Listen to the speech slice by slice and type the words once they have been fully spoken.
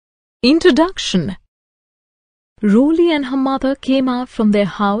Introduction. Roly and her mother came out from their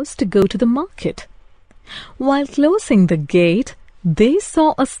house to go to the market. While closing the gate, they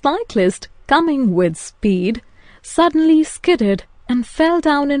saw a cyclist coming with speed, suddenly skidded and fell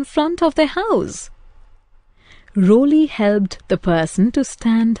down in front of their house. Roly helped the person to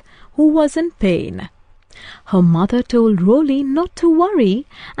stand who was in pain. Her mother told Roly not to worry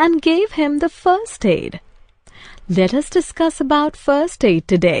and gave him the first aid. Let us discuss about first aid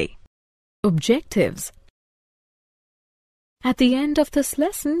today. Objectives. At the end of this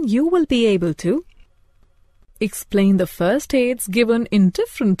lesson, you will be able to explain the first aids given in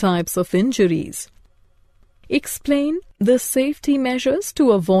different types of injuries. Explain the safety measures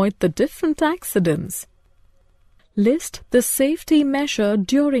to avoid the different accidents. List the safety measure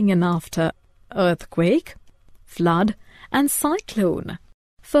during and after earthquake, flood and cyclone.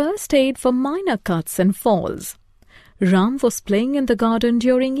 First aid for minor cuts and falls. Ram was playing in the garden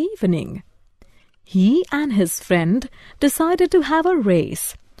during evening. He and his friend decided to have a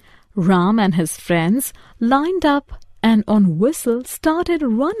race. Ram and his friends lined up and on whistle started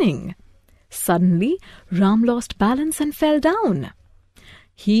running. Suddenly, Ram lost balance and fell down.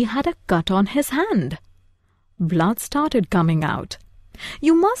 He had a cut on his hand. Blood started coming out.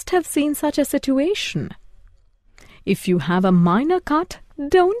 You must have seen such a situation. If you have a minor cut,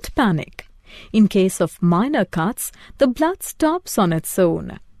 don't panic. In case of minor cuts, the blood stops on its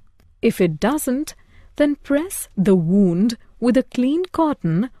own. If it doesn't, then press the wound with a clean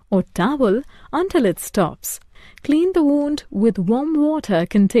cotton or towel until it stops. Clean the wound with warm water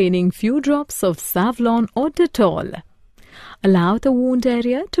containing few drops of Savlon or Dettol. Allow the wound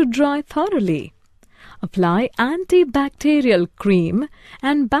area to dry thoroughly. Apply antibacterial cream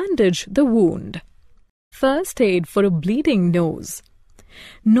and bandage the wound. First aid for a bleeding nose.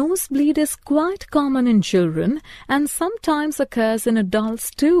 Nosebleed is quite common in children and sometimes occurs in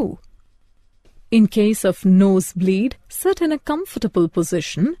adults too. In case of nosebleed, sit in a comfortable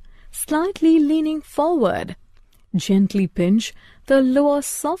position, slightly leaning forward. Gently pinch the lower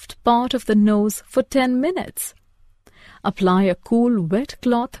soft part of the nose for 10 minutes. Apply a cool wet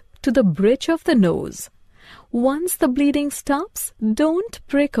cloth to the bridge of the nose. Once the bleeding stops, don't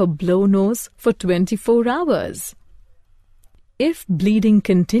prick or blow nose for 24 hours. If bleeding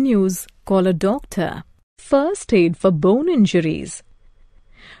continues, call a doctor. First aid for bone injuries.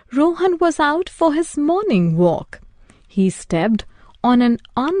 Rohan was out for his morning walk. He stepped on an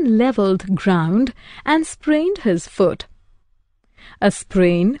unleveled ground and sprained his foot. A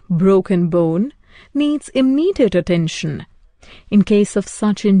sprain, broken bone, needs immediate attention. In case of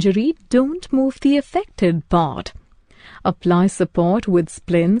such injury, don't move the affected part. Apply support with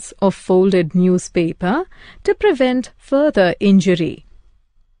splints or folded newspaper to prevent further injury.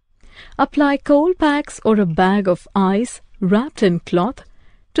 Apply cold packs or a bag of ice wrapped in cloth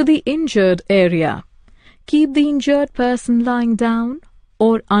to the injured area. Keep the injured person lying down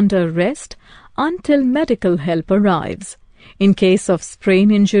or under rest until medical help arrives. In case of sprain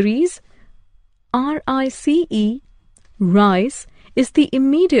injuries, RICE is the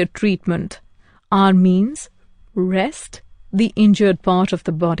immediate treatment. R means rest the injured part of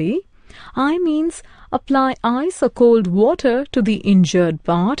the body. I means apply ice or cold water to the injured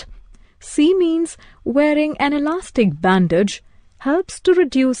part. C means wearing an elastic bandage helps to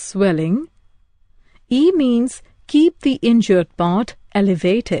reduce swelling. E means keep the injured part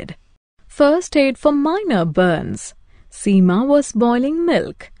elevated. First aid for minor burns. Seema was boiling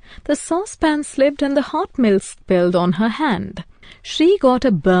milk. The saucepan slipped and the hot milk spilled on her hand. She got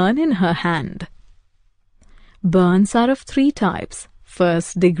a burn in her hand. Burns are of 3 types: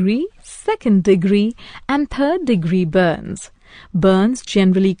 first degree, second degree, and third degree burns. Burns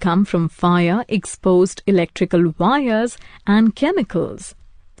generally come from fire, exposed electrical wires, and chemicals.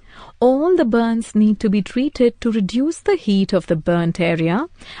 All the burns need to be treated to reduce the heat of the burnt area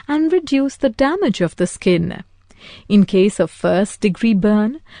and reduce the damage of the skin. In case of first-degree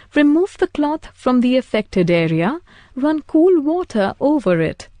burn, remove the cloth from the affected area, run cool water over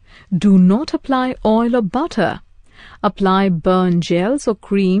it. Do not apply oil or butter. Apply burn gels or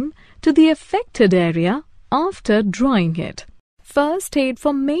cream to the affected area after drying it. First aid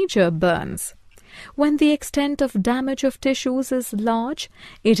for major burns. When the extent of damage of tissues is large,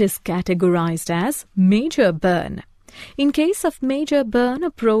 it is categorized as major burn. In case of major burn,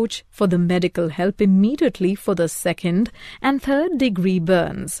 approach for the medical help immediately for the second and third degree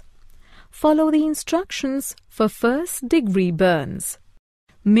burns. Follow the instructions for first degree burns.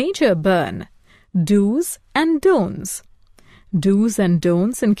 Major burn. Do's and don'ts. Do's and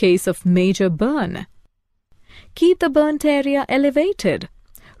don'ts in case of major burn. Keep the burnt area elevated.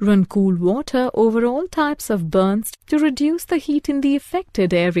 Run cool water over all types of burns to reduce the heat in the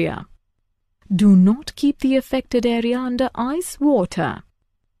affected area. Do not keep the affected area under ice water.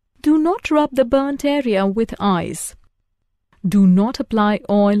 Do not rub the burnt area with ice. Do not apply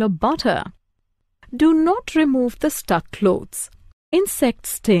oil or butter. Do not remove the stuck clothes. Insect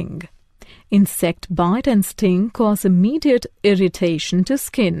sting. Insect bite and sting cause immediate irritation to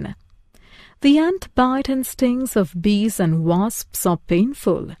skin. The ant bite and stings of bees and wasps are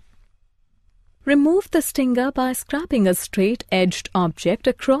painful. Remove the stinger by scraping a straight-edged object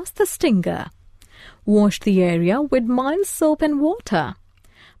across the stinger. Wash the area with mild soap and water.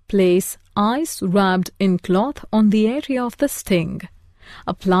 Place ice wrapped in cloth on the area of the sting.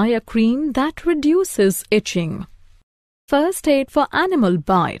 Apply a cream that reduces itching. First aid for animal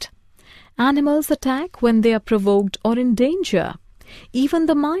bite. Animals attack when they are provoked or in danger. Even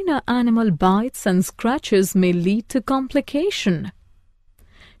the minor animal bites and scratches may lead to complication.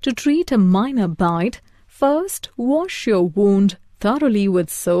 To treat a minor bite, first wash your wound thoroughly with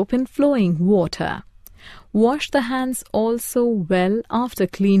soap and flowing water. Wash the hands also well after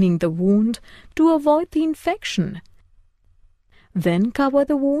cleaning the wound to avoid the infection. Then cover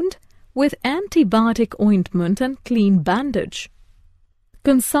the wound with antibiotic ointment and clean bandage.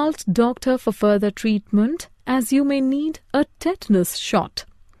 Consult doctor for further treatment as you may need a tetanus shot.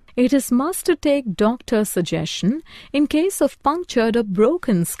 It is must to take doctor's suggestion in case of punctured or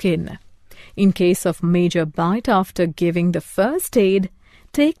broken skin. In case of major bite after giving the first aid,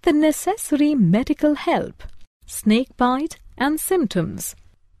 take the necessary medical help. Snake bite and symptoms.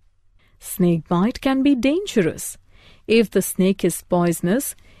 Snake bite can be dangerous. If the snake is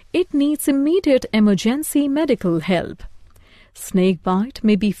poisonous, it needs immediate emergency medical help. Snake bite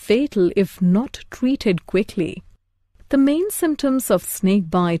may be fatal if not treated quickly. The main symptoms of snake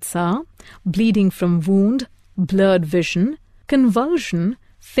bites are bleeding from wound, blurred vision, convulsion,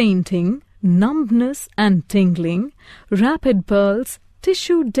 fainting, numbness and tingling, rapid pulse,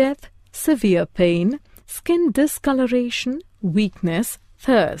 tissue death, severe pain, skin discoloration, weakness,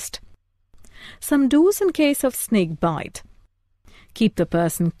 thirst. Some do's in case of snake bite. Keep the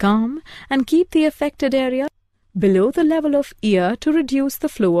person calm and keep the affected area below the level of ear to reduce the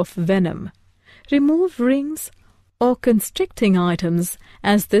flow of venom. Remove rings or constricting items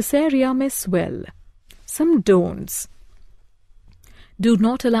as this area may swell. Some don'ts. Do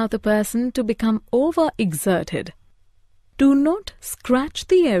not allow the person to become overexerted. Do not scratch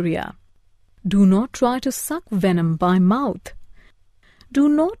the area. Do not try to suck venom by mouth. Do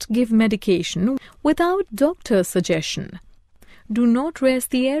not give medication without doctor's suggestion. Do not raise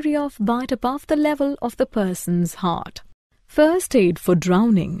the area of bite above the level of the person's heart. First aid for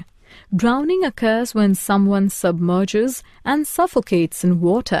drowning. Drowning occurs when someone submerges and suffocates in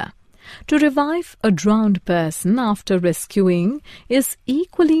water. To revive a drowned person after rescuing is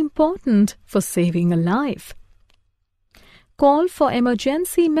equally important for saving a life. Call for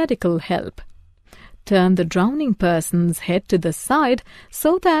emergency medical help. Turn the drowning person's head to the side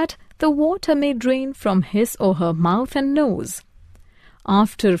so that the water may drain from his or her mouth and nose.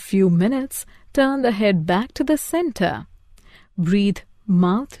 After a few minutes, turn the head back to the center. Breathe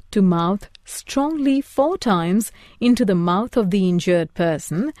mouth to mouth strongly 4 times into the mouth of the injured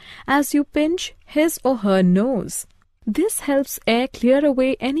person as you pinch his or her nose. This helps air clear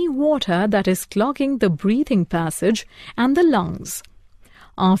away any water that is clogging the breathing passage and the lungs.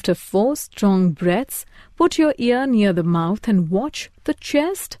 After 4 strong breaths, put your ear near the mouth and watch the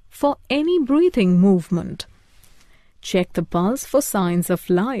chest for any breathing movement. Check the pulse for signs of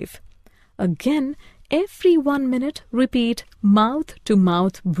life. Again, every 1 minute, repeat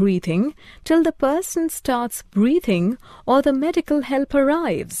mouth-to-mouth breathing till the person starts breathing or the medical help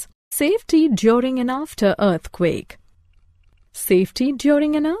arrives. Safety during and after earthquake. Safety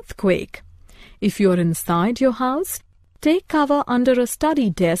during an earthquake. If you are inside your house, take cover under a study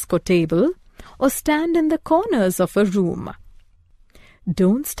desk or table or stand in the corners of a room.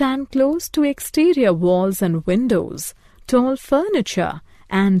 Don't stand close to exterior walls and windows, tall furniture,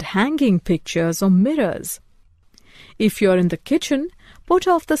 and hanging pictures or mirrors. If you're in the kitchen, put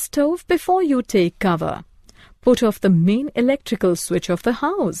off the stove before you take cover. Put off the main electrical switch of the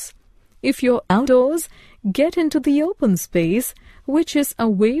house. If you're outdoors, get into the open space, which is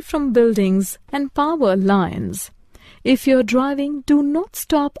away from buildings and power lines. If you're driving, do not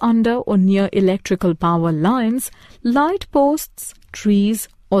stop under or near electrical power lines, light posts, trees,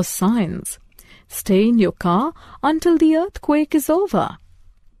 or signs. Stay in your car until the earthquake is over.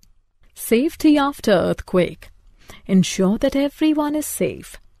 Safety after earthquake. Ensure that everyone is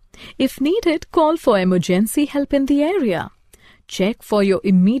safe. If needed, call for emergency help in the area. Check for your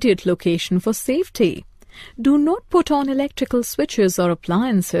immediate location for safety. Do not put on electrical switches or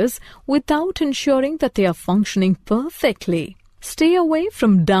appliances without ensuring that they are functioning perfectly. Stay away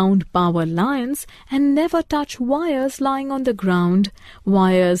from downed power lines and never touch wires lying on the ground,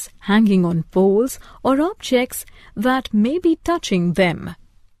 wires hanging on poles, or objects that may be touching them.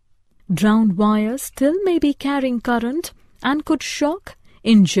 Drowned wires still may be carrying current and could shock,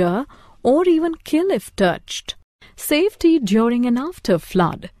 injure, or even kill if touched. Safety during and after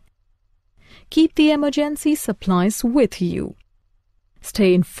flood. Keep the emergency supplies with you.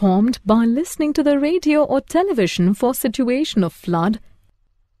 Stay informed by listening to the radio or television for situation of flood,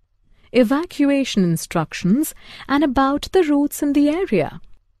 evacuation instructions, and about the routes in the area.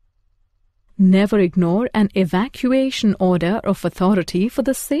 Never ignore an evacuation order of authority for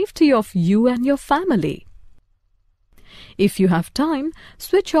the safety of you and your family. If you have time,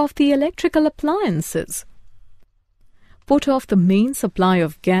 switch off the electrical appliances. Put off the main supply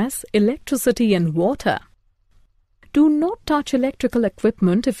of gas, electricity, and water. Do not touch electrical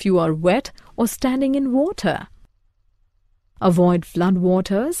equipment if you are wet or standing in water. Avoid flood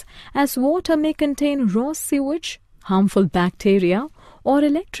waters, as water may contain raw sewage, harmful bacteria, or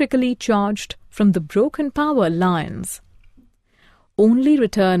electrically charged from the broken power lines. Only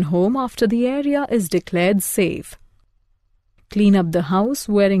return home after the area is declared safe. Clean up the house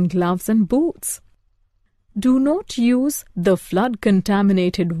wearing gloves and boots. Do not use the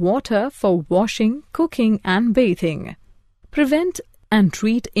flood-contaminated water for washing, cooking, and bathing. Prevent and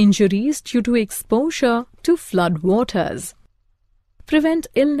treat injuries due to exposure to flood waters. Prevent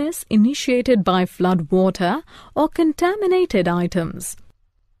illness initiated by flood water or contaminated items.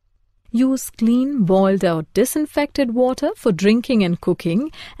 Use clean, boiled or disinfected water for drinking and cooking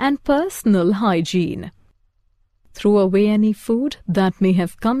and personal hygiene. Throw away any food that may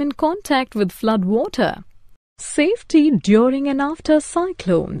have come in contact with flood water. Safety during and after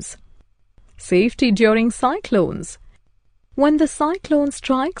cyclones. Safety during cyclones. When the cyclone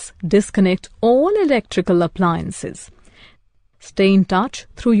strikes, disconnect all electrical appliances. Stay in touch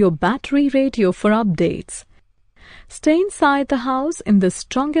through your battery radio for updates. Stay inside the house in the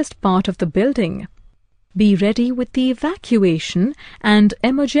strongest part of the building. Be ready with the evacuation and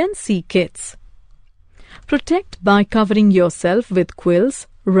emergency kits. Protect by covering yourself with quilts,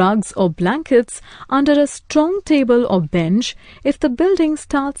 rugs or blankets under a strong table or bench if the building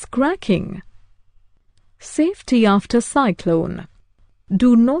starts cracking. Safety after cyclone.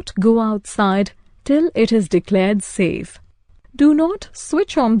 Do not go outside till it is declared safe. Do not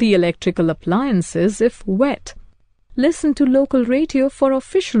switch on the electrical appliances if wet. Listen to local radio for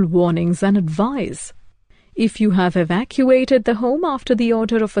official warnings and advice. If you have evacuated the home after the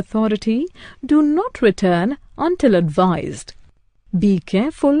order of authority, do not return until advised. Be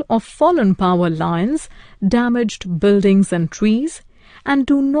careful of fallen power lines, damaged buildings and trees, and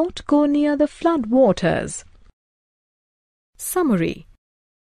do not go near the flood waters. Summary.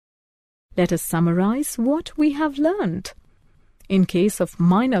 Let us summarize what we have learned. In case of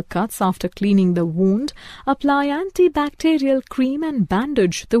minor cuts after cleaning the wound, apply antibacterial cream and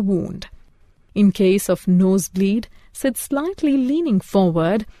bandage the wound. In case of nosebleed, sit slightly leaning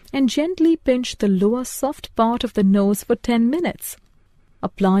forward and gently pinch the lower soft part of the nose for 10 minutes.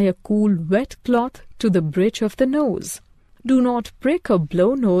 Apply a cool wet cloth to the bridge of the nose. Do not prick or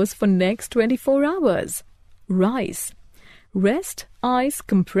blow nose for next 24 hours. Rise. Rest, ice,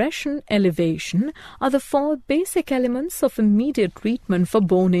 compression, elevation are the 4 basic elements of immediate treatment for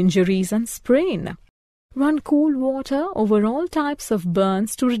bone injuries and sprain. Run cool water over all types of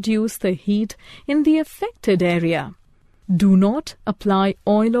burns to reduce the heat in the affected area. Do not apply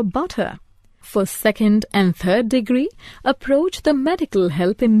oil or butter. For 2nd and 3rd degree, approach the medical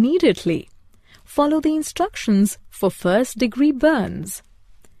help immediately. Follow the instructions for 1st degree burns.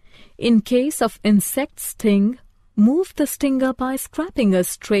 In case of insect sting, move the stinger by scraping a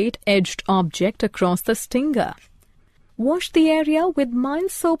straight-edged object across the stinger. Wash the area with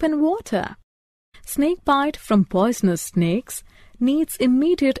mild soap and water. Snake bite from poisonous snakes needs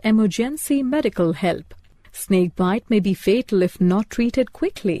immediate emergency medical help. Snake bite may be fatal if not treated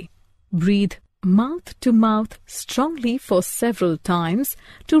quickly. Breathe mouth to mouth strongly for several times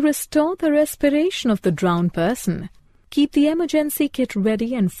to restore the respiration of the drowned person. Keep the emergency kit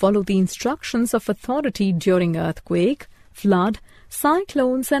ready and follow the instructions of authority during earthquake, flood,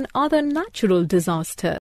 cyclones and other natural disasters.